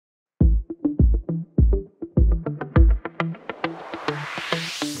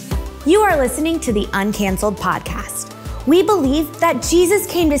You are listening to the Uncanceled Podcast. We believe that Jesus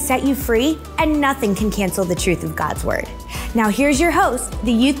came to set you free, and nothing can cancel the truth of God's Word. Now here's your host,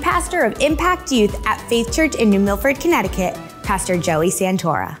 the youth pastor of Impact Youth at Faith Church in New Milford, Connecticut, Pastor Joey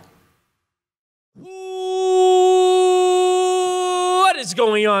Santora. What is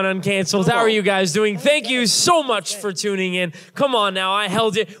going on, Uncanceled? How are you guys doing? Thank you so much for tuning in. Come on now, I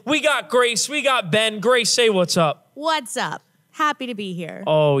held it. We got Grace, we got Ben. Grace, say what's up. What's up? Happy to be here.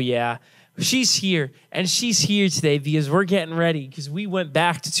 Oh, yeah. She's here, and she's here today because we're getting ready because we went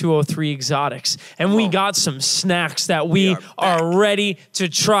back to 203 Exotics, and we got some snacks that we are ready to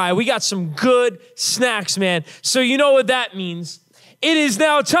try. We got some good snacks, man. So you know what that means. It is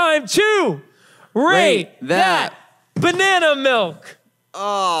now time to rate that banana milk.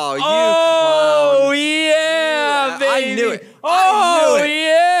 Oh, yeah, baby. I knew it.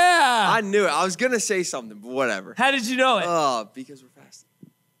 Yeah. I knew it. I was going to say something, but whatever. How did you know it? Because we're fasting.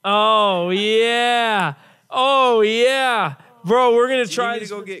 Oh, yeah. Bro, we're going to try to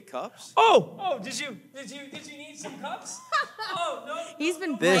go get cups? Did you need some cups? Oh, no. He's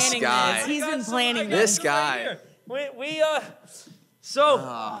been This planning guy. this. He's been planning this. This guy.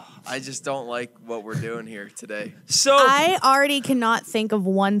 I just don't like what we're doing here today. So I already cannot think of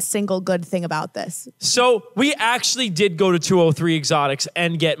one single good thing about this. So we actually did go to 203 Exotics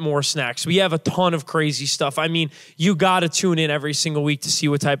and get more snacks. We have a ton of crazy stuff. I mean, you got to tune in every single week to see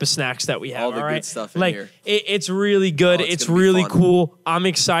what type of snacks that we have. All the good stuff in here. It's really good. It's really cool. I'm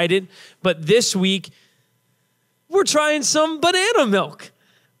excited. But this week, we're trying some banana milk.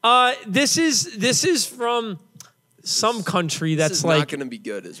 This is from some country that's this is not going to be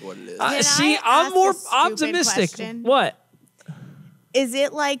good is what it is. I'm more optimistic. Question? What? Is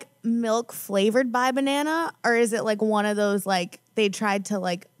it like milk flavored by banana, or is it like one of those like they tried to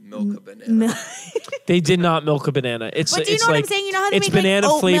like milk a banana? They did not milk a banana. But do you know what I'm saying? You know how they make banana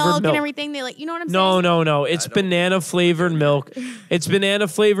like oat flavored milk milk and everything? They you know what I'm saying? No. It's banana flavored milk. It's banana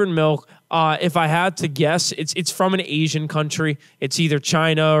flavored milk. If I had to guess, it's from an Asian country. It's either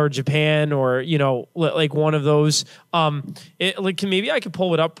China or Japan or, like one of those. Maybe I could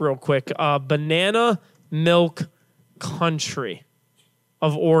pull it up real quick. Banana milk country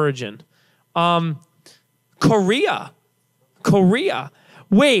of origin. Korea.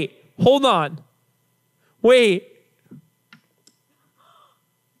 Wait, hold on. Wait.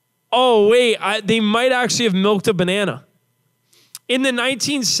 Oh, wait. They might actually have milked a banana. In the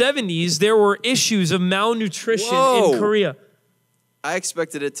 1970s, there were issues of malnutrition in Korea. I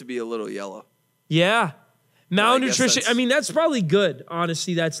expected it to be a little yellow. Yeah. Malnutrition. I mean, that's probably good,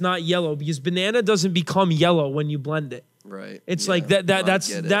 honestly, that's not yellow because banana doesn't become yellow when you blend it. Right. It's like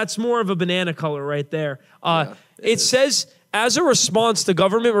that's more of a banana color right there. It says, as a response, the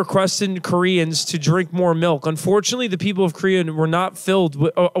government requested Koreans to drink more milk. Unfortunately, the people of Korea were not thrilled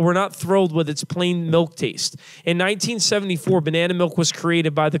with its plain milk taste. In 1974, banana milk was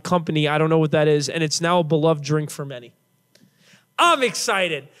created by the company, I don't know what that is, and it's now a beloved drink for many. I'm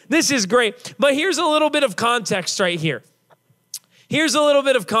excited. This is great. But here's a little bit of context right here. Here's a little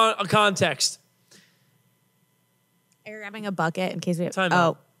bit of context. Are you grabbing a bucket in case we have time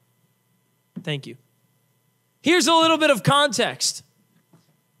out. Thank you. Here's a little bit of context.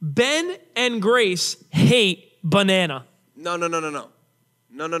 Ben and Grace hate banana. No.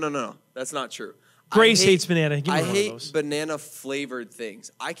 That's not true. Grace hates banana. Give me I one of hate those. banana flavored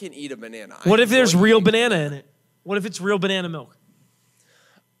things. I can eat a banana. What if there's real banana in it? What if it's real banana milk?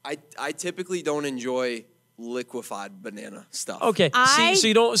 I typically don't enjoy liquefied banana stuff. Okay.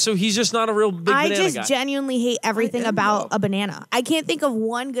 So he's just not a real big banana guy. I just genuinely hate everything about a banana. I can't think of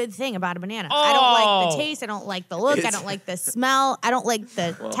one good thing about a banana. I don't like the taste. I don't like the look. I don't like the smell. I don't like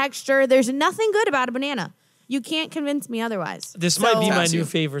the texture. There's nothing good about a banana. You can't convince me otherwise. This might be my new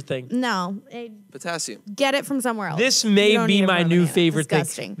favorite thing. No. Potassium. Get it from somewhere else. This may be my new favorite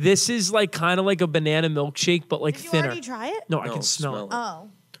thing. This is like kind of like a banana milkshake, but like thinner. Did you already try it? No, I can smell it.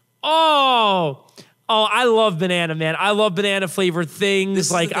 Oh. Oh, I love banana, man. I love banana flavored things.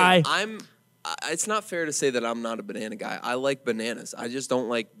 It's not fair to say that I'm not a banana guy. I like bananas. I just don't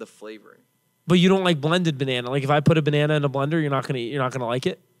like the flavoring. But you don't like blended banana. Like if I put a banana in a blender, you're not gonna like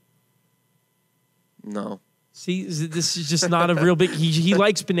it? No. See, this is just not a real big he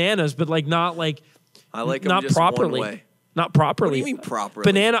likes bananas, but not like I like not them just properly. one way. Not properly. What do you mean properly?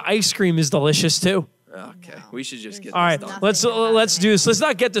 Banana ice cream is delicious too. Okay, we should just get all right, this done. Let's do this. Let's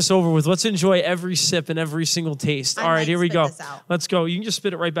not get this over with. Let's enjoy every sip and every single taste. All right, here we go. Let's go. You can just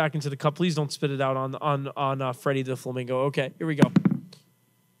spit it right back into the cup. Please don't spit it out on Freddie the Flamingo. Okay, here we go.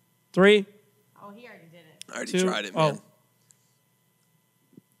 3. Oh, he already did it. I already tried it, man.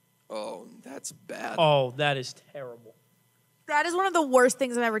 Oh, that's bad. Oh, that is terrible. That is one of the worst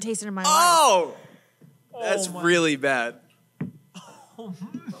things I've ever tasted in my life. Oh, that's really bad.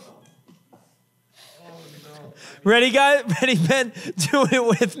 Ready, guys? Ready, Ben? Do it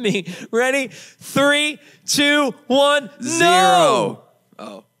with me. Ready? 3, 2, 1. 0. No.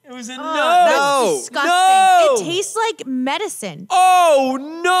 Oh. It was a That's disgusting. No. It tastes like medicine. Oh,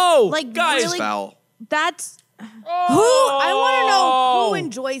 no. Like, guys. really? Foul. That's who I want to know who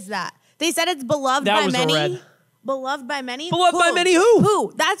enjoys that. They said it's beloved That by was a many. red. Beloved by many. Beloved by many who?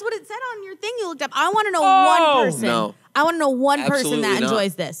 Who? That's what it said on your thing you looked up. I want to know Oh. one person. No. I want to know one person Absolutely that not.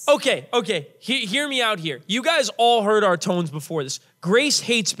 enjoys this. Okay. Hear me out here. You guys all heard our tones before this. Grace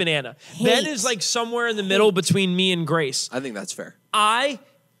hates banana. Ben is like somewhere in the middle between me and Grace. I think that's fair. I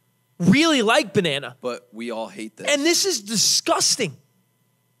really like banana. But we all hate this. And this is disgusting.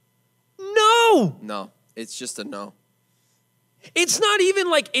 No. No, it's just a no. It's not even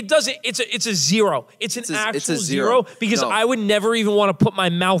like it doesn't. It's a 0. It's an actual it's a 0 because No. I would never even want to put my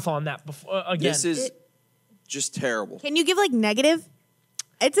mouth on that before again. This is just terrible. Can you give like negative?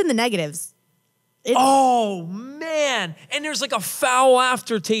 It's in the negatives. Oh man! And there's like a foul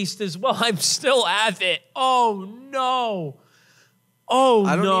aftertaste as well. I'm still at it. Oh no! Oh no!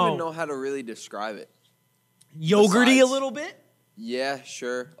 I don't even know how to really describe it. Yogurty a Besides- little bit, Yeah,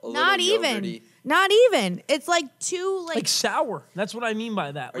 sure. Not little even. yogurty. Not even. It's like too like sour. That's what I mean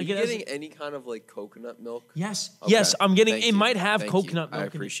by that. Are Like you it has- getting any kind of like coconut milk? Yes, Okay, yes. I'm getting. thank It you, might have thank coconut you. milk. I in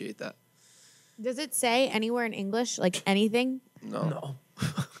it. appreciate that. Does it say anywhere in English like anything? No, No,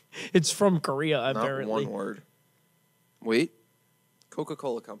 it's from Korea not apparently. one word. Wait,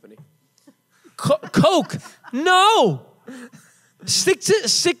 Coca-Cola Company. Coke. No. Stick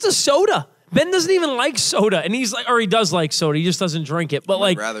to soda. Ben doesn't even like soda, and he's like, or he does like soda. He just doesn't drink it. But I'd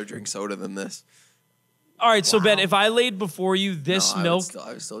like, rather drink soda than this. all right. So Ben, if I laid before you this No, milk,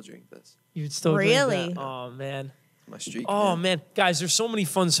 I would still drink this. you'd still Really? drink that. Oh man. My streak. Oh man, guys, there's so many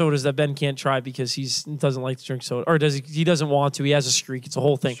fun sodas that Ben can't try because he doesn't like to drink soda, or does he? He doesn't want to. He has a streak. It's a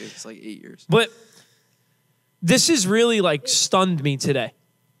whole thing. It's like 8 years. But this has really like stunned me today.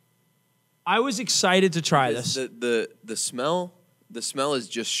 I was excited to try this. The smell is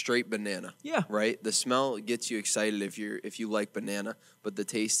just straight banana. Yeah. Right? The smell gets you excited if you like banana, but the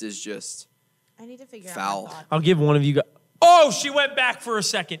taste is just I need to figure Foul. out my thought. I'll give one of you guys. Oh, she went back for a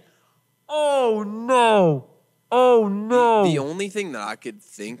second. Oh no. Oh no. the only thing that I could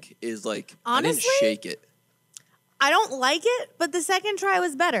think is like I Honestly? didn't shake it. I don't like it, but the second try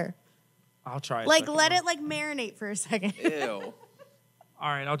was better. I'll try. Like let it like marinate for a second. Ew. All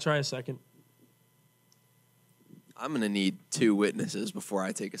right, I'll try a second. I'm gonna need 2 witnesses before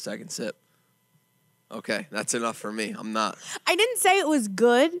I take a second sip. Okay, that's enough for me. I'm not I didn't say it was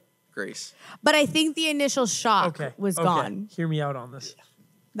good, Grace. but I think the initial shock was gone. Hear me out on this.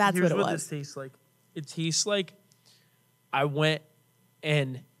 That's Here's what it what was. this tastes like. It tastes like I went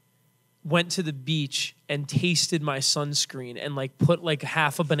to the beach and tasted my sunscreen and like put like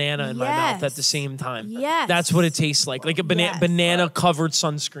half a banana in my mouth at the Yes. same time. Yes. That's what it tastes like a Yes. banana covered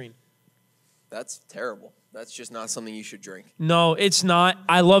sunscreen. That's terrible. That's just not something you should drink. No, it's not.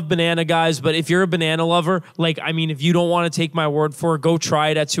 I love banana, guys, but if you're a banana lover, like, I mean, if you don't want to take my word for it, go try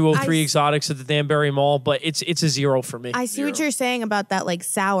it at 203 Exotics at the Danbury Mall, but it's a 0 for me. I see what you're saying about that like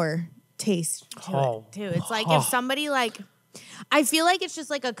sour taste to it too. It's like if somebody like I feel like it's just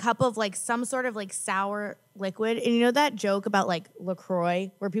like a cup of like some sort of like sour liquid. And you know that joke about like LaCroix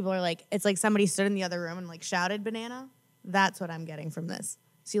where people are like, it's like somebody stood in the other room and like shouted banana? That's what I'm getting from this.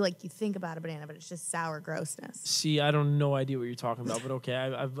 So you think about a banana, but it's just sour grossness. See, I don't no idea what you're talking about, but okay,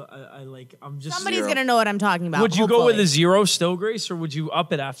 I'm just. Somebody's 0. gonna know what I'm talking about. Would you go with hopefully. a 0 still, Grace, or would you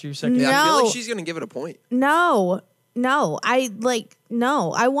up it after your second? Yeah, I feel No. like she's gonna give it a point. No.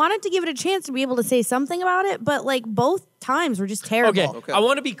 I wanted to give it a chance to be able to say something about it, but like both times were just terrible. Okay, I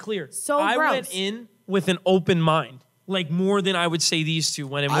want to be clear. So I gross. went in with an open mind, like more than I would say these two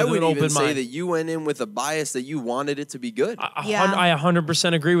went in with I an would open even say mind. that you went in with a bias that you wanted it to be good. Yeah. I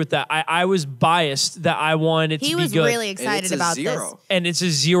 100% agree with that. I was biased that I wanted it He to be was good. really And excited it's a about 0. this. And it's a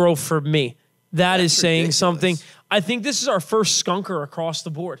 0 for me. That is That's saying ridiculous. something. I think this is our first skunker across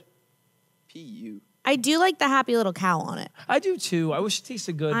the board. PU. I do like the happy little cow on it. I do too. I wish it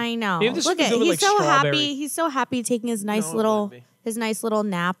tasted good. I know. Maybe this Look would be at good with, he's like, so strawberry. happy. He's so happy taking his nice No, it little might be. his nice little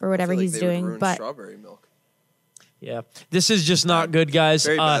nap or whatever I feel like he's they would doing. ruin But strawberry milk. Yeah, this is just not good, guys.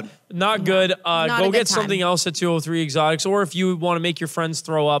 Very bad. Not good. Not a Go good get time. something else at 203 Exotics, or if you want to make your friends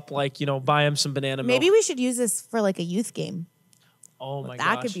throw up, like, buy them some banana milk. maybe we should use this for like a youth game. Oh my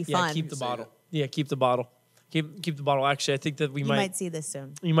that gosh. could be Yeah, fun. keep the Save bottle. it. Yeah, keep the bottle. Keep the bottle. Actually, I think that we You might see this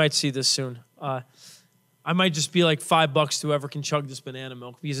soon. You might see this soon. I might just be like $5 to whoever can chug this banana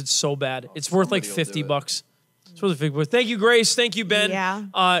milk because it's so bad. It's worth like somebody will do it. $50. It's really big. Thank you, Grace. Thank you, Ben.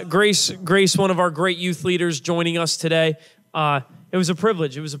 Yeah. Grace, one of our great youth leaders, joining us today. It was a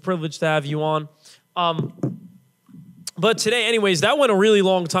privilege. It was a privilege to have you on. But today, anyways, that went a really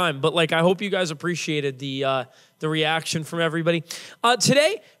long time. But like, I hope you guys appreciated the reaction from everybody.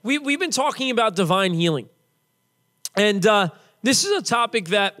 Today, we've been talking about divine healing, and this is a topic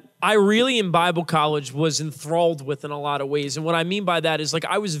that I really, in Bible college, was enthralled with in a lot of ways. And what I mean by that is, like,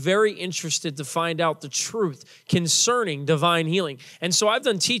 I was very interested to find out the truth concerning divine healing. And so I've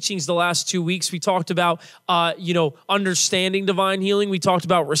done teachings the last 2 weeks. We talked about, understanding divine healing. We talked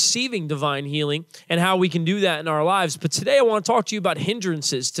about receiving divine healing and how we can do that in our lives. But today I want to talk to you about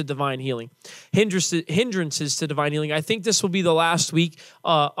hindrances to divine healing. Hindrances to divine healing. I think this will be the last week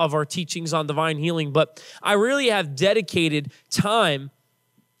of our teachings on divine healing. But I really have dedicated time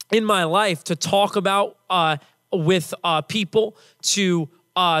in my life to talk about with people, to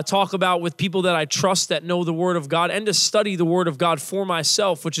talk about with people that I trust that know the Word of God, and to study the Word of God for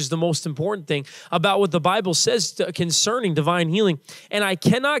myself, which is the most important thing, about what the Bible says concerning divine healing. And I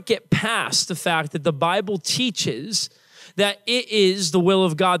cannot get past the fact that the Bible teaches that it is the will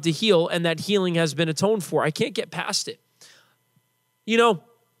of God to heal and that healing has been atoned for. I can't get past it. You know,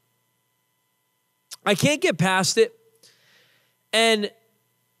 I can't get past it. And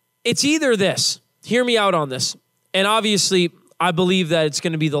it's either this. Hear me out on this. And obviously, I believe that it's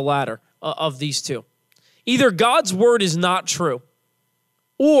going to be the latter of these two. Either God's word is not true,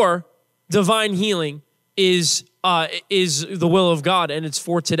 or divine healing is the will of God and it's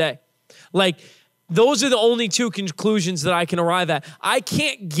for today. Like, those are the only two conclusions that I can arrive at. I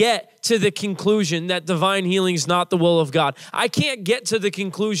can't get to the conclusion that divine healing is not the will of God. I can't get to the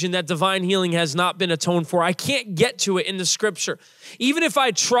conclusion that divine healing has not been atoned for. I can't get to it in the scripture. Even if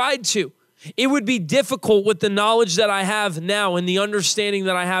I tried to, it would be difficult with the knowledge that I have now and the understanding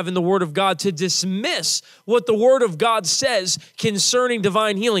that I have in the Word of God to dismiss what the Word of God says concerning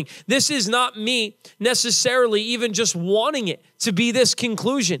divine healing. This is not me necessarily even just wanting it to be this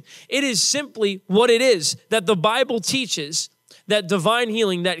conclusion. It is simply what it is, that the Bible teaches that divine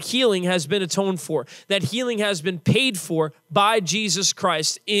healing, that healing has been atoned for, that healing has been paid for by Jesus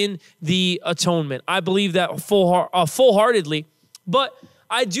Christ in the atonement. I believe that full-heartedly, but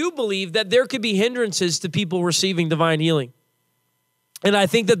I do believe that there could be hindrances to people receiving divine healing. And I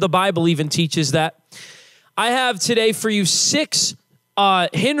think that the Bible even teaches that. I have today for you 6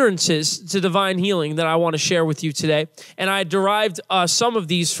 hindrances to divine healing that I want to share with you today. And I derived some of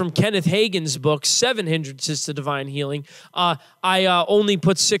these from Kenneth Hagin's book, 7 Hindrances to Divine Healing. I only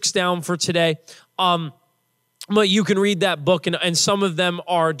put 6 down for today. But you can read that book, and some of them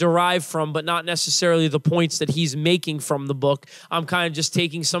are derived from, but not necessarily the points that he's making from the book. I'm kind of just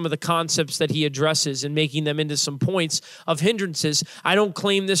taking some of the concepts that he addresses and making them into some points of hindrances. I don't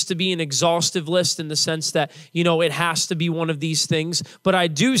claim this to be an exhaustive list in the sense that, you know, it has to be one of these things, but I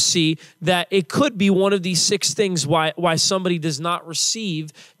do see that it could be one of these 6 things why somebody does not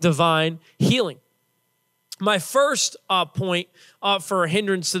receive divine healing. My first point for a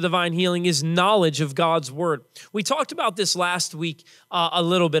hindrance to divine healing is knowledge of God's word. We talked about this last week a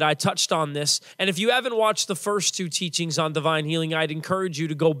little bit. I touched on this. And if you haven't watched the first 2 teachings on divine healing, I'd encourage you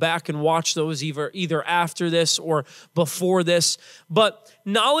to go back and watch those either after this or before this. But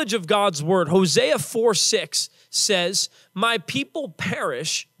knowledge of God's word, Hosea 4:6 says, "My people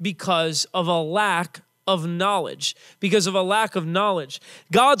perish because of a lack of knowledge." Because of a lack of knowledge.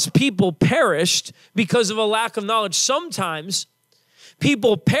 God's people perished because of a lack of knowledge. Sometimes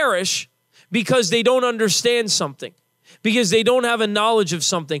people perish because they don't understand something, because they don't have a knowledge of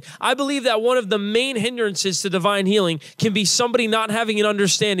something. I believe that one of the main hindrances to divine healing can be somebody not having an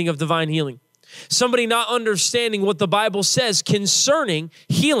understanding of divine healing. Somebody not understanding what the Bible says concerning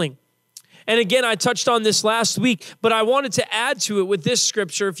healing. And again, I touched on this last week, but I wanted to add to it with this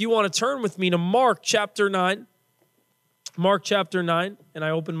scripture. If you want to turn with me to Mark chapter 9. Mark chapter 9, and I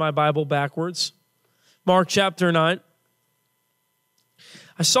opened my Bible backwards. Mark chapter 9.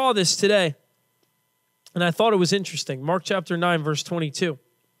 I saw this today, and I thought it was interesting. Mark chapter 9, verse 22.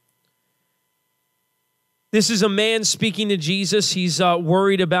 This is a man speaking to Jesus. He's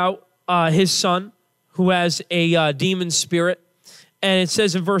worried about his son who has a demon spirit. And it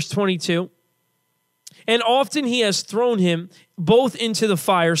says in verse 22, "And often he has thrown him both into the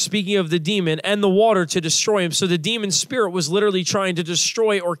fire," speaking of the demon, "and the water to destroy him." So the demon spirit was literally trying to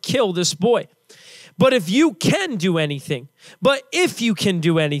destroy or kill this boy. "But if you can do anything, if you can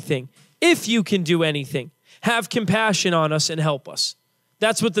do anything, have compassion on us and help us."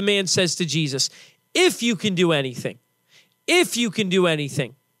 That's what the man says to Jesus. If you can do anything.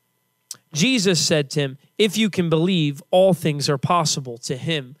 Jesus said to him, "If you can believe, all things are possible to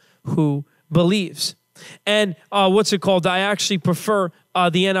him who believes." And what's it called? I actually prefer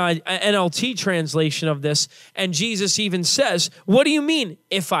the NLT translation of this. And Jesus even says, what do you mean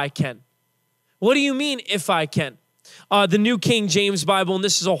if I can? What do you mean if I can? The New King James Bible, and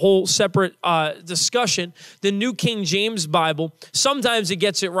this is a whole separate discussion, the New King James Bible, sometimes it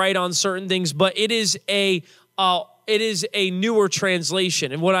gets it right on certain things, but it is a newer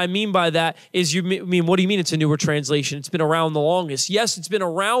translation. And what I mean by that is, what do you mean it's a newer translation? It's been around the longest. Yes, it's been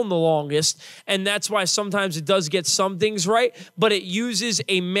around the longest, and that's why sometimes it does get some things right, but it uses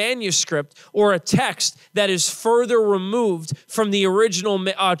a manuscript or a text that is further removed from the original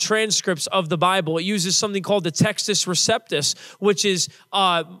transcripts of the Bible. It uses something called the Textus Receptus, which is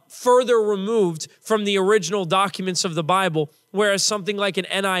further removed from the original documents of the Bible, whereas something like an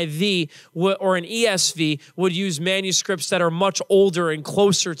NIV or an ESV would use manuscripts that are much older and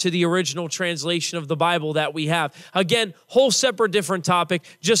closer to the original translation of the Bible that we have. Again, whole separate different topic,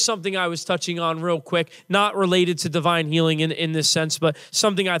 just something I was touching on real quick, not related to divine healing in this sense, but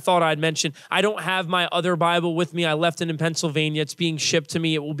something I thought I'd mention. I don't have my other Bible with me. I left it in Pennsylvania. It's being shipped to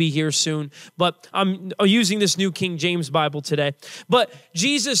me. It will be here soon, but I'm using this New King James Bible today. But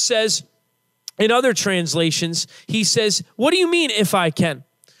Jesus says, in other translations, he says, what do you mean if I can?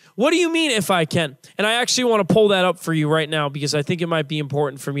 What do you mean if I can? And I actually want to pull that up for you right now because I think it might be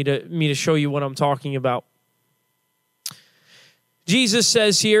important for me to show you what I'm talking about. Jesus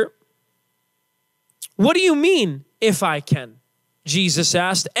says here, what do you mean if I can? Jesus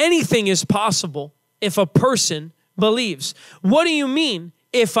asked, anything is possible if a person believes. What do you mean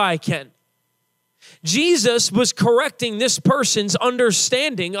if I can? Jesus was correcting this person's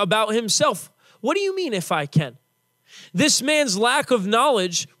understanding about himself. What do you mean if I can? This man's lack of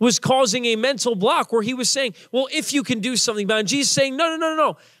knowledge was causing a mental block where he was saying, well, if you can do something about it. And Jesus saying,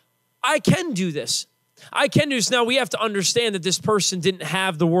 no. I can do this. I can do this. Now, we have to understand that this person didn't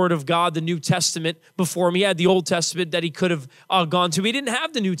have the Word of God, the New Testament, before him. He had the Old Testament that he could have gone to. He didn't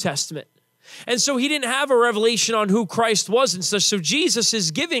have the New Testament. And so he didn't have a revelation on who Christ was and such. So Jesus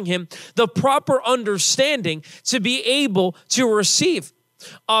is giving him the proper understanding to be able to receive.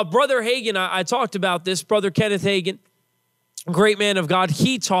 Brother Hagin, I talked about this. Brother Kenneth Hagin, great man of God,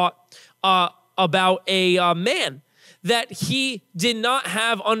 he taught about a man that he did not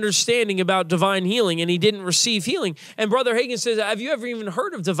have understanding about divine healing and he didn't receive healing. And Brother Hagin says, have you ever even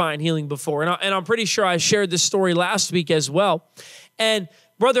heard of divine healing before? And I'm pretty sure I shared this story last week as well. And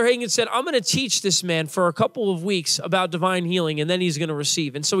Brother Hagin said, I'm going to teach this man for a couple of weeks about divine healing, and then he's going to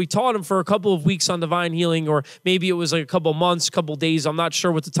receive. And so he taught him for a couple of weeks on divine healing, or maybe it was like a couple months, couple days. I'm not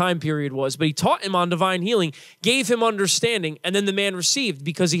sure what the time period was, but he taught him on divine healing, gave him understanding, and then the man received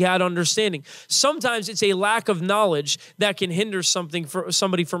because he had understanding. Sometimes it's a lack of knowledge that can hinder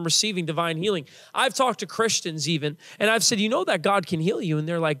somebody from receiving divine healing. I've talked to Christians even, and I've said, you know that God can heal you? And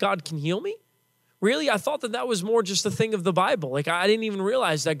they're like, God can heal me? Really? I thought that was more just a thing of the Bible. Like, I didn't even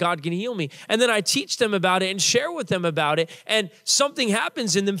realize that God can heal me. And then I teach them about it and share with them about it, and something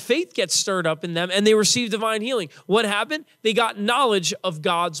happens in them. Faith gets stirred up in them, and they receive divine healing. What happened? They got knowledge of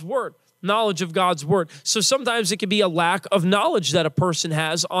God's word. Knowledge of God's word. So sometimes it could be a lack of knowledge that a person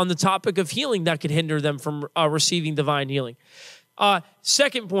has on the topic of healing that could hinder them from receiving divine healing.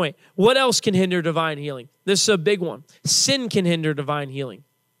 Second point, what else can hinder divine healing? This is a big one. Sin can hinder divine healing.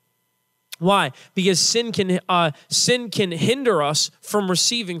 Why? Because sin can hinder us from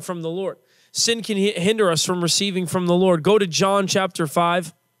receiving from the Lord. Sin can hinder us from receiving from the Lord. Go to John chapter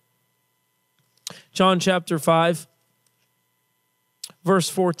 5. John chapter 5, verse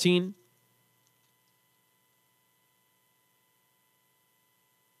 14.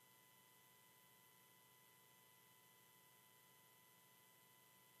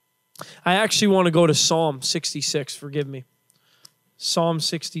 I actually want to go to Psalm 66. Forgive me. Psalm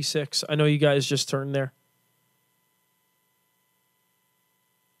 66. I know you guys just turned there.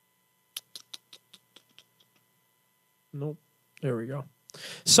 Nope. There we go.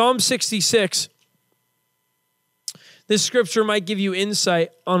 Psalm 66. This scripture might give you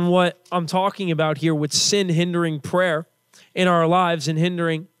insight on what I'm talking about here with sin hindering prayer in our lives and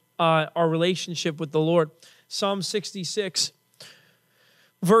hindering our relationship with the Lord. Psalm 66,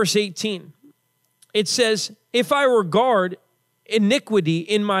 verse 18. It says, if I regard iniquity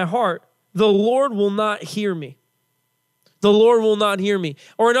in my heart, the Lord will not hear me. The Lord will not hear me.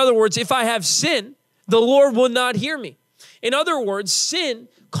 Or in other words, if I have sin, the Lord will not hear me. In other words, sin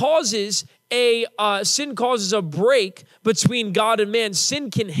causes sin causes a break between God and man. Sin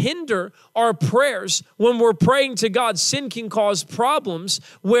can hinder our prayers when we're praying to God. Sin can cause problems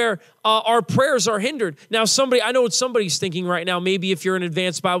where our prayers are hindered. Now, I know what somebody's thinking right now. Maybe if you're an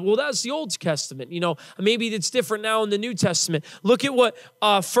advanced Bible, well, that's the Old Testament. Maybe it's different now in the New Testament. Look at what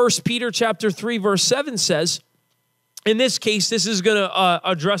 1 Peter chapter 3, verse 7 says. In this case, this is going to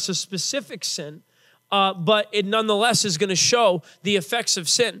address a specific sin, but it nonetheless is going to show the effects of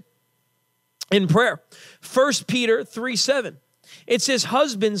sin in prayer. 1 Peter 3:7. It says,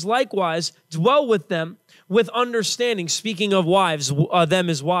 husbands likewise dwell with them with understanding, speaking of wives, them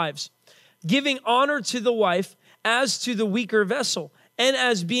as wives, giving honor to the wife as to the weaker vessel, and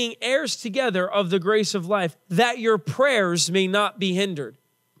as being heirs together of the grace of life, that your prayers may not be hindered.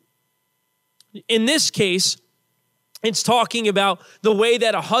 In this case, it's talking about the way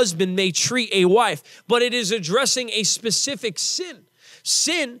that a husband may treat a wife, but it is addressing a specific sin.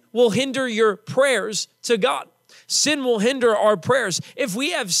 Sin will hinder your prayers to God. Sin will hinder our prayers. If we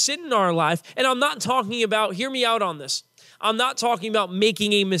have sin in our life, and I'm not talking about, hear me out on this, I'm not talking about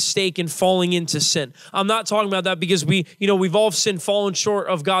making a mistake and falling into sin. I'm not talking about that because we've all sinned, fallen short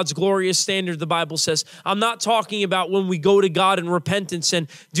of God's glorious standard, the Bible says. I'm not talking about when we go to God in repentance and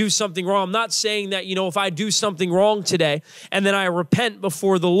do something wrong. I'm not saying that, if I do something wrong today and then I repent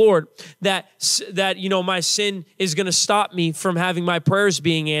before the Lord, that my sin is going to stop me from having my prayers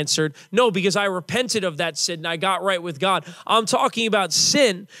being answered. No, because I repented of that sin and I got right with God. I'm talking about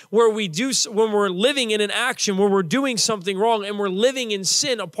sin when we're living in an action, where we're doing something wrong and we're living in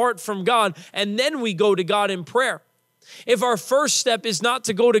sin apart from God, and then we go to God in prayer. If our first step is not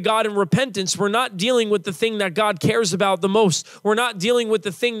to go to God in repentance, we're not dealing with the thing that God cares about the most. We're not dealing with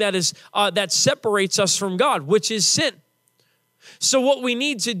the thing that separates us from God, which is sin. So what we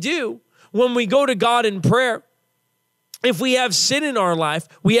need to do when we go to God in prayer, if we have sin in our life,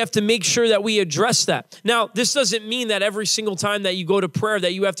 we have to make sure that we address that. Now, this doesn't mean that every single time that you go to prayer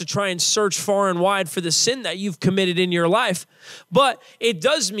that you have to try and search far and wide for the sin that you've committed in your life. But it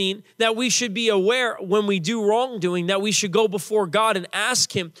does mean that we should be aware when we do wrongdoing, that we should go before God and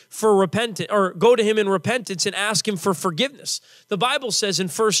ask him for repentance, or go to him in repentance and ask him for forgiveness. The Bible says in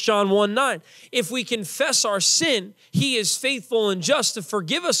 1 John 1:9, if we confess our sin, he is faithful and just to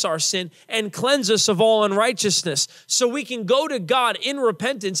forgive us our sin and cleanse us of all unrighteousness. So we can go to God in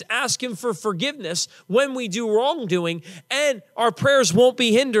repentance, ask him for forgiveness when we do wrongdoing, and our prayers won't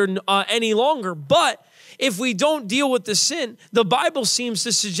be hindered any longer. But if we don't deal with the sin, the Bible seems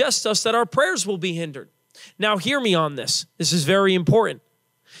to suggest us that our prayers will be hindered. Now, hear me on this. This is very important.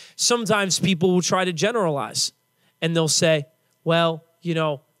 Sometimes people will try to generalize, and they'll say, well,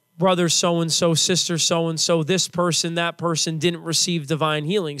 brother so-and-so, sister so-and-so, this person, that person didn't receive divine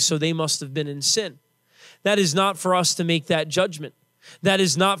healing, so they must have been in sin. That is not for us to make that judgment. That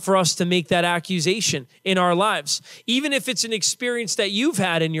is not for us to make that accusation in our lives. Even if it's an experience that you've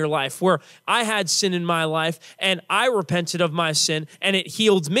had in your life where I had sin in my life and I repented of my sin and it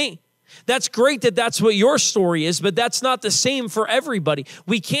healed me. That's great that that's what your story is, but that's not the same for everybody.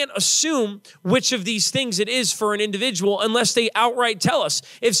 We can't assume which of these things it is for an individual unless they outright tell us.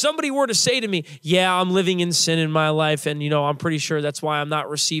 If somebody were to say to me, yeah, I'm living in sin in my life, and I'm pretty sure that's why I'm not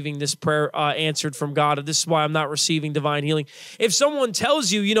receiving this prayer answered from God, or this is why I'm not receiving divine healing. If someone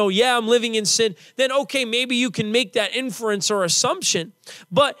tells you, yeah, I'm living in sin, then okay, maybe you can make that inference or assumption,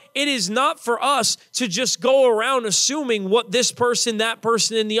 but it is not for us to just go around assuming what this person, that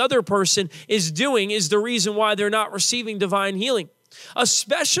person, and the other person is doing is the reason why they're not receiving divine healing.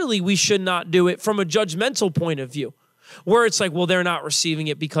 Especially, we should not do it from a judgmental point of view, where it's like, well, they're not receiving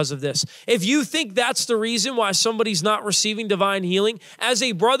it because of this. If you think that's the reason why somebody's not receiving divine healing, as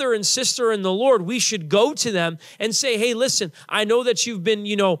a brother and sister in the Lord, we should go to them and say, hey, listen, I know that you've been,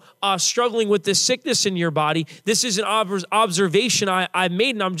 struggling with this sickness in your body. This is an observation I've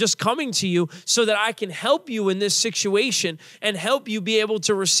made, and I'm just coming to you so that I can help you in this situation and help you be able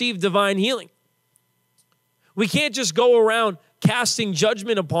to receive divine healing. We can't just go around casting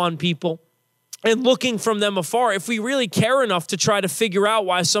judgment upon people and looking from them afar. If we really care enough to try to figure out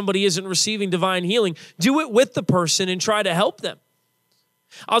why somebody isn't receiving divine healing, do it with the person and try to help them.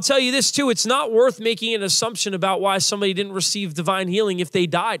 I'll tell you this too, it's not worth making an assumption about why somebody didn't receive divine healing if they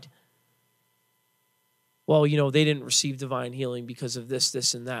died. Well, they didn't receive divine healing because of this,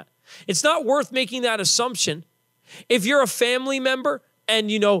 this, and that. It's not worth making that assumption. If you're a family member and,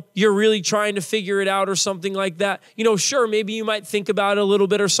 you're really trying to figure it out or something like that, sure, maybe you might think about it a little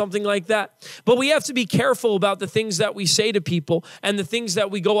bit or something like that. But we have to be careful about the things that we say to people and the things that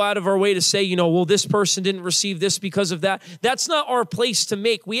we go out of our way to say, well, this person didn't receive this because of that. That's not our place to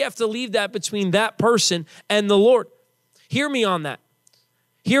make. We have to leave that between that person and the Lord. Hear me on that.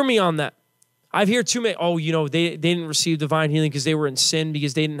 Hear me on that. I've heard too many, they didn't receive divine healing because they were in sin,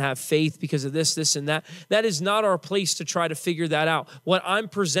 because they didn't have faith, because of this, and that. That is not our place to try to figure that out. What I'm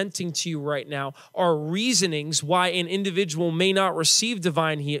presenting to you right now are reasonings why an individual may not receive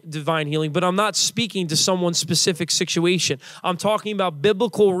divine healing, but I'm not speaking to someone's specific situation. I'm talking about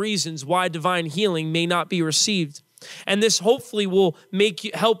biblical reasons why divine healing may not be received. And this hopefully will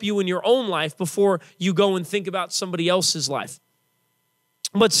help you in your own life before you go and think about somebody else's life.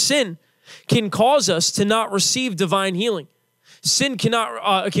 But sin can cause us to not receive divine healing. Sin can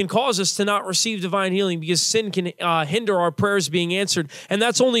cause us to not receive divine healing because sin can hinder our prayers being answered. And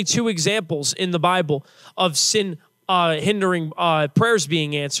that's only 2 examples in the Bible of sin hindering prayers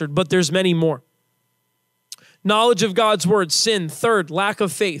being answered, but there's many more. Knowledge of God's word, sin. 3rd, lack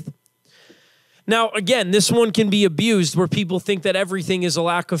of faith. Now, again, this one can be abused where people think that everything is a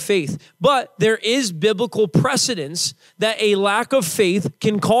lack of faith. But there is biblical precedence that a lack of faith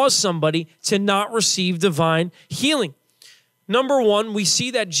can cause somebody to not receive divine healing. Number 1, we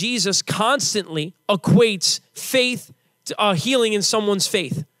see that Jesus constantly equates faith to healing in someone's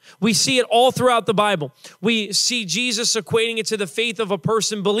faith. We see it all throughout the Bible. We see Jesus equating it to the faith of a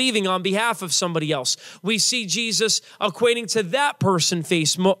person believing on behalf of somebody else. We see Jesus equating to that person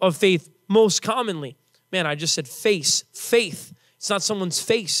of faith most commonly. Man, I just said faith. It's not someone's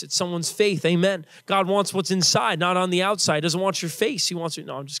face, it's someone's faith. Amen. God wants what's inside, not on the outside. He doesn't want your face. He wants your,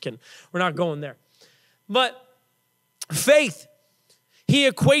 no, I'm just kidding. We're not going there. But faith, he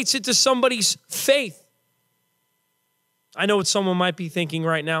equates it to somebody's faith. I know what someone might be thinking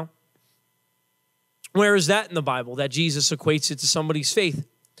right now. Where is that in the Bible, that Jesus equates it to somebody's faith?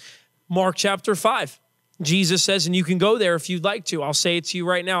 Mark chapter 5. Jesus says, and you can go there if you'd like to. I'll say it to you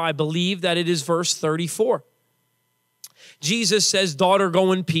right now. I believe that it is verse 34. Jesus says, daughter,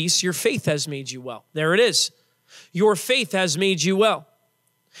 go in peace. Your faith has made you well. There it is. Your faith has made you well.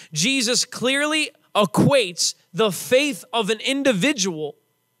 Jesus clearly equates the faith of an individual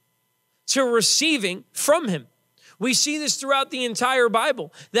to receiving from him. We see this throughout the entire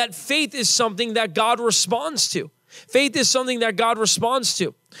Bible, that faith is something that God responds to. Faith is something that God responds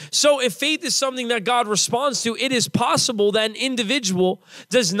to. So if faith is something that God responds to, it is possible that an individual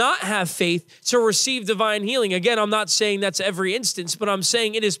does not have faith to receive divine healing. Again, I'm not saying that's every instance, but I'm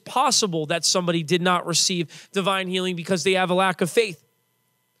saying it is possible that somebody did not receive divine healing because they have a lack of faith.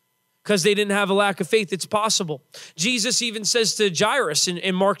 Because they didn't have a lack of faith, it's possible. Jesus even says to Jairus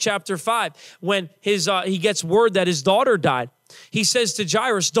in Mark chapter 5, when he gets word that his daughter died, he says to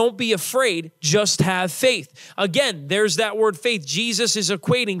Jairus, don't be afraid, just have faith. Again, there's that word faith. Jesus is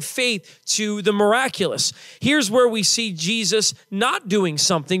equating faith to the miraculous. Here's where we see Jesus not doing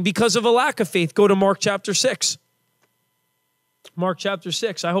something because of a lack of faith. Go to Mark chapter 6. Mark chapter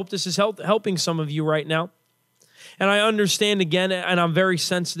 6. I hope this is helping some of you right now. And I understand again, and I'm very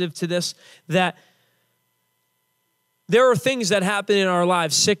sensitive to this, that there are things that happen in our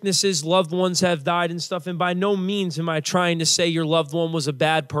lives, sicknesses, loved ones have died and stuff, and by no means am I trying to say your loved one was a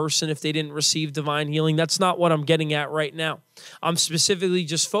bad person if they didn't receive divine healing. That's not what I'm getting at right now. I'm specifically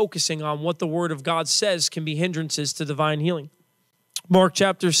just focusing on what the Word of God says can be hindrances to divine healing. Mark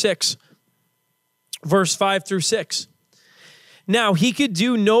chapter 6, verse 5 through 6. Now, he could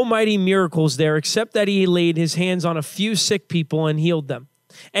do no mighty miracles there except that he laid his hands on a few sick people and healed them.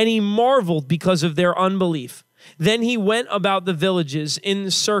 And he marveled because of their unbelief. Then he went about the villages in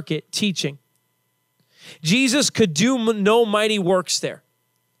the circuit teaching. Jesus could do no mighty works there.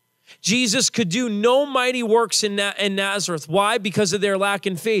 Jesus could do no mighty works in Nazareth. Why? Because of their lack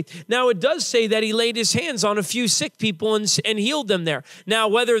in faith. Now, it does say that he laid his hands on a few sick people and healed them there. Now,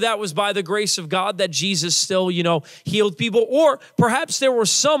 whether that was by the grace of God that Jesus still, healed people, or perhaps there were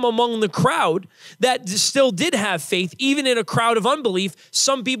some among the crowd that still did have faith, even in a crowd of unbelief,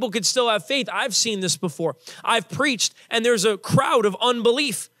 some people could still have faith. I've seen this before. I've preached, and there's a crowd of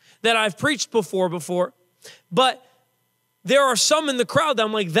unbelief that I've preached before, but there are some in the crowd that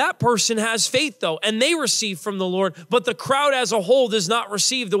I'm like, that person has faith though, and they receive from the Lord, but the crowd as a whole does not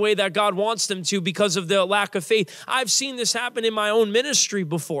receive the way that God wants them to because of the lack of faith. I've seen this happen in my own ministry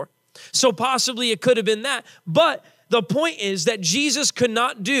before. So possibly it could have been that. But the point is that Jesus could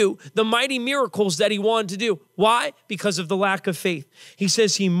not do the mighty miracles that he wanted to do. Why? Because of the lack of faith. He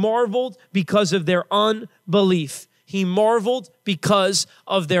says he marveled because of their unbelief. He marveled because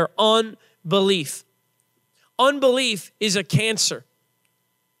of their unbelief. Unbelief is a cancer.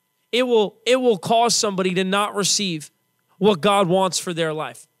 It will cause somebody to not receive what God wants for their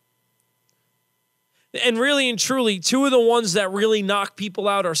life. And really and truly, two of the ones that really knock people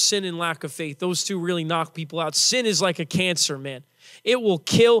out are sin and lack of faith. Those two really knock people out. Sin is like a cancer, man. It will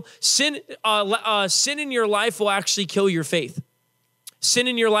kill. Sin in your life will actually kill your faith. Sin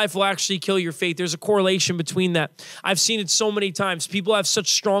in your life will actually kill your faith. There's a correlation between that. I've seen it so many times. People have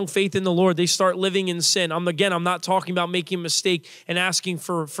such strong faith in the Lord, they start living in sin. I'm not talking about making a mistake and asking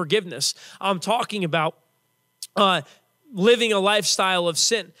for forgiveness. I'm talking about living a lifestyle of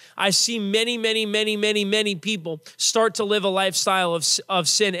sin. I see many people start to live a lifestyle of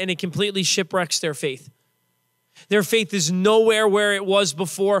sin, and it completely shipwrecks their faith. Their faith is nowhere where it was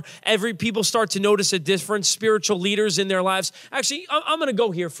before. People start to notice a difference. Spiritual leaders in their lives. Actually, I'm going to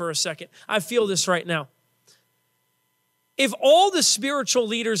go here for a second. I feel this right now. If all the spiritual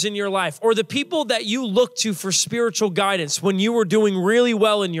leaders in your life, or the people that you look to for spiritual guidance when you were doing really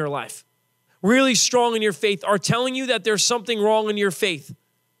well in your life, really strong in your faith, are telling you that there's something wrong in your faith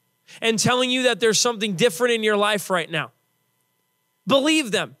and telling you that there's something different in your life right now,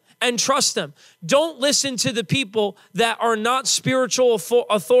 believe them and trust them. Don't listen to the people that are not spiritual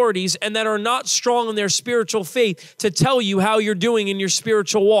authorities and that are not strong in their spiritual faith to tell you how you're doing in your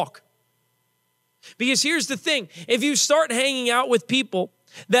spiritual walk. Because here's the thing, if you start hanging out with people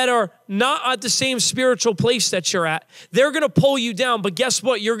that are not at the same spiritual place that you're at, they're going to pull you down. But guess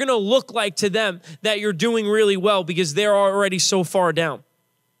what? You're going to look like to them that you're doing really well because they're already so far down.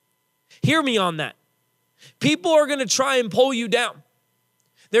 Hear me on that. People are going to try and pull you down.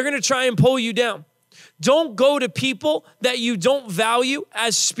 They're going to try and pull you down. Don't go to people that you don't value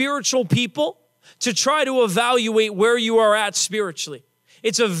as spiritual people to try to evaluate where you are at spiritually.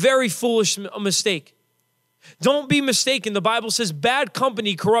 It's a very foolish mistake. Don't be mistaken. The Bible says bad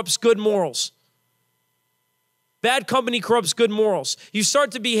company corrupts good morals. Bad company corrupts good morals. You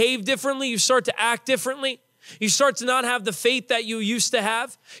start to behave differently. You start to act differently. You start to not have the faith that you used to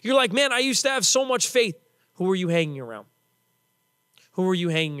have. You're like, man, I used to have so much faith. Who are you hanging around? Who are you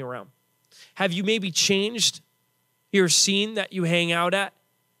hanging around? Have you maybe changed your scene that you hang out at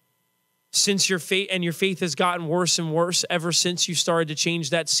since your faith has gotten worse and worse ever since you started to change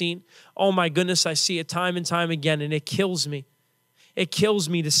that scene? Oh my goodness, I see it time and time again, and it kills me. It kills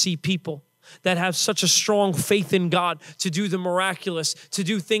me to see people that have such a strong faith in God to do the miraculous, to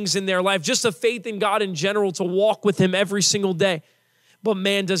do things in their life, just a faith in God in general, to walk with Him every single day. But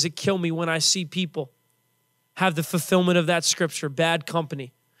man, does it kill me when I see people have the fulfillment of that scripture. Bad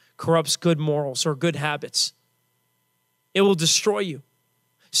company corrupts good morals or good habits. It will destroy you.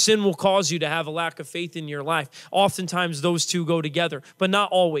 Sin will cause you to have a lack of faith in your life. Oftentimes those two go together, but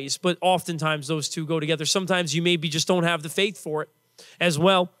not always, but oftentimes those two go together. Sometimes you maybe just don't have the faith for it as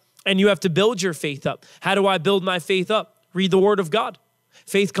well, and you have to build your faith up. How do I build my faith up? Read the Word of God.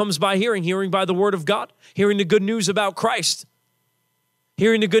 Faith comes by hearing, hearing by the Word of God, hearing the good news about Christ.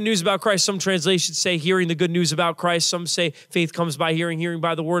 Hearing the good news about Christ. Some translations say hearing the good news about Christ. Some say faith comes by hearing, hearing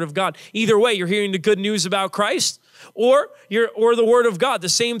by the Word of God. Either way, you're hearing the good news about Christ or the Word of God, the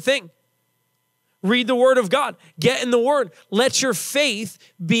same thing. Read the Word of God. Get in the Word. Let your faith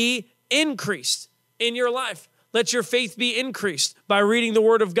be increased in your life. Let your faith be increased by reading the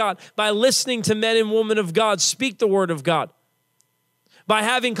Word of God, by listening to men and women of God speak the Word of God, by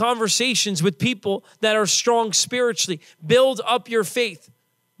having conversations with people that are strong spiritually. Build up your faith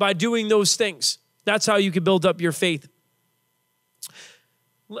by doing those things. That's how you can build up your faith.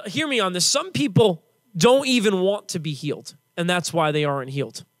 Hear me on this. Some people don't even want to be healed, and that's why they aren't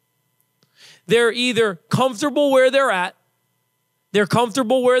healed. They're either comfortable where they're at,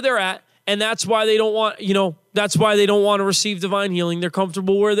 and that's why they don't want, that's why they don't want to receive divine healing. They're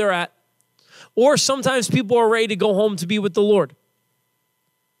comfortable where they're at. Or sometimes people are ready to go home to be with the Lord.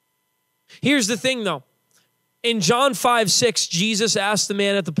 Here's the thing, though. In John 5:6, Jesus asked the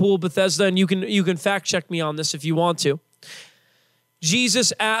man at the pool of Bethesda, and you can fact check me on this if you want to.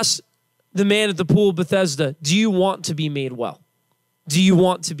 Jesus asked the man at the pool of Bethesda, do you want to be made well? Do you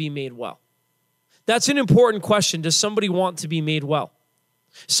want to be made well? That's an important question. Does somebody want to be made well?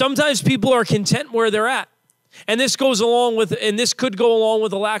 Sometimes people are content where they're at. And this could go along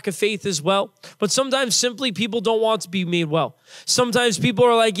with a lack of faith as well. But sometimes simply people don't want to be made well. Sometimes people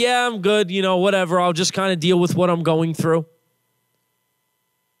are like, yeah, I'm good, whatever. I'll just kind of deal with what I'm going through.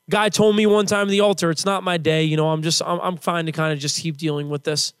 Guy told me one time at the altar, it's not my day. I'm fine to kind of just keep dealing with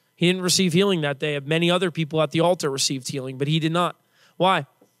this. He didn't receive healing that day. Many other people at the altar received healing, but he did not. Why?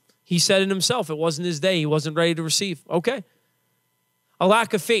 He said it himself. It wasn't his day. He wasn't ready to receive. Okay. A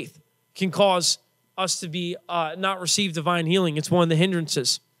lack of faith can cause us to be not receive divine healing. It's one of the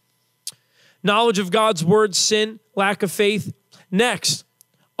hindrances. Knowledge of God's word, sin, lack of faith. Next,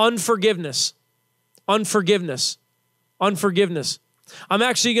 unforgiveness. Unforgiveness. Unforgiveness. I'm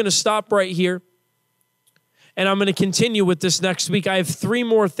actually going to stop right here, and I'm going to continue with this next week. I have 3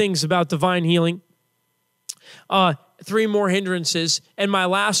 more things about divine healing. 3 more hindrances, and my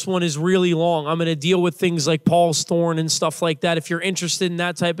last one is really long. I'm going to deal with things like Paul's thorn and stuff like that. If you're interested in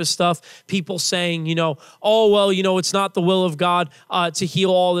that type of stuff, people saying, oh, well, it's not the will of God to heal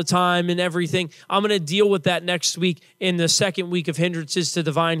all the time and everything. I'm going to deal with that next week in the second week of Hindrances to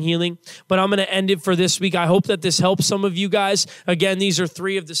Divine Healing, but I'm going to end it for this week. I hope that this helps some of you guys. Again, these are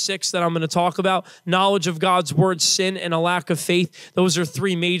 3 of the 6 that I'm going to talk about. Knowledge of God's word, sin, and a lack of faith. Those are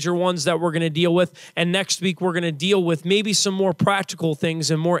 3 major ones that we're going to deal with, and next week we're going to deal with maybe some more practical things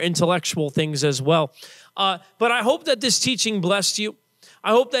and more intellectual things as well. But I hope that this teaching blessed you.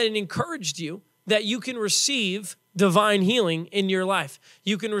 I hope that it encouraged you that you can receive divine healing in your life.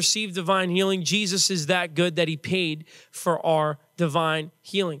 You can receive divine healing. Jesus is that good that he paid for our divine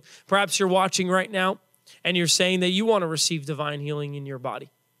healing. Perhaps you're watching right now and you're saying that you want to receive divine healing in your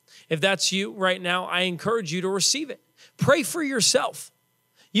body. If that's you right now, I encourage you to receive it. Pray for yourself.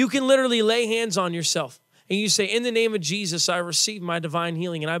 You can literally lay hands on yourself and you say, in the name of Jesus, I receive my divine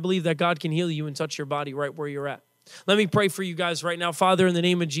healing, and I believe that God can heal you and touch your body right where you're at. Let me pray for you guys right now. Father, in the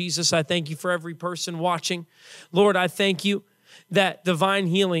name of Jesus, I thank you for every person watching. Lord, I thank you that divine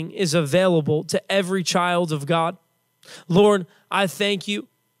healing is available to every child of God. Lord, I thank you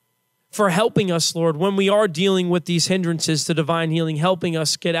for helping us, Lord, when we are dealing with these hindrances to divine healing, helping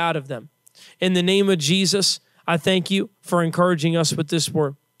us get out of them. In the name of Jesus, I thank you for encouraging us with this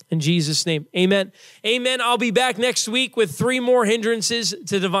word. In Jesus' name, amen. Amen. I'll be back next week with 3 more hindrances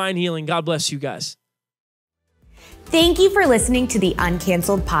to divine healing. God bless you guys. Thank you for listening to the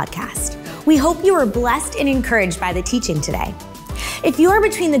Uncanceled podcast. We hope you were blessed and encouraged by the teaching today. If you are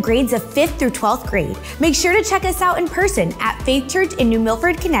between the grades of 5th through 12th grade, make sure to check us out in person at Faith Church in New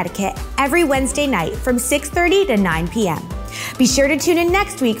Milford, Connecticut, every Wednesday night from 6:30 to 9 p.m. Be sure to tune in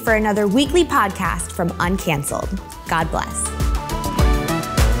next week for another weekly podcast from Uncanceled. God bless.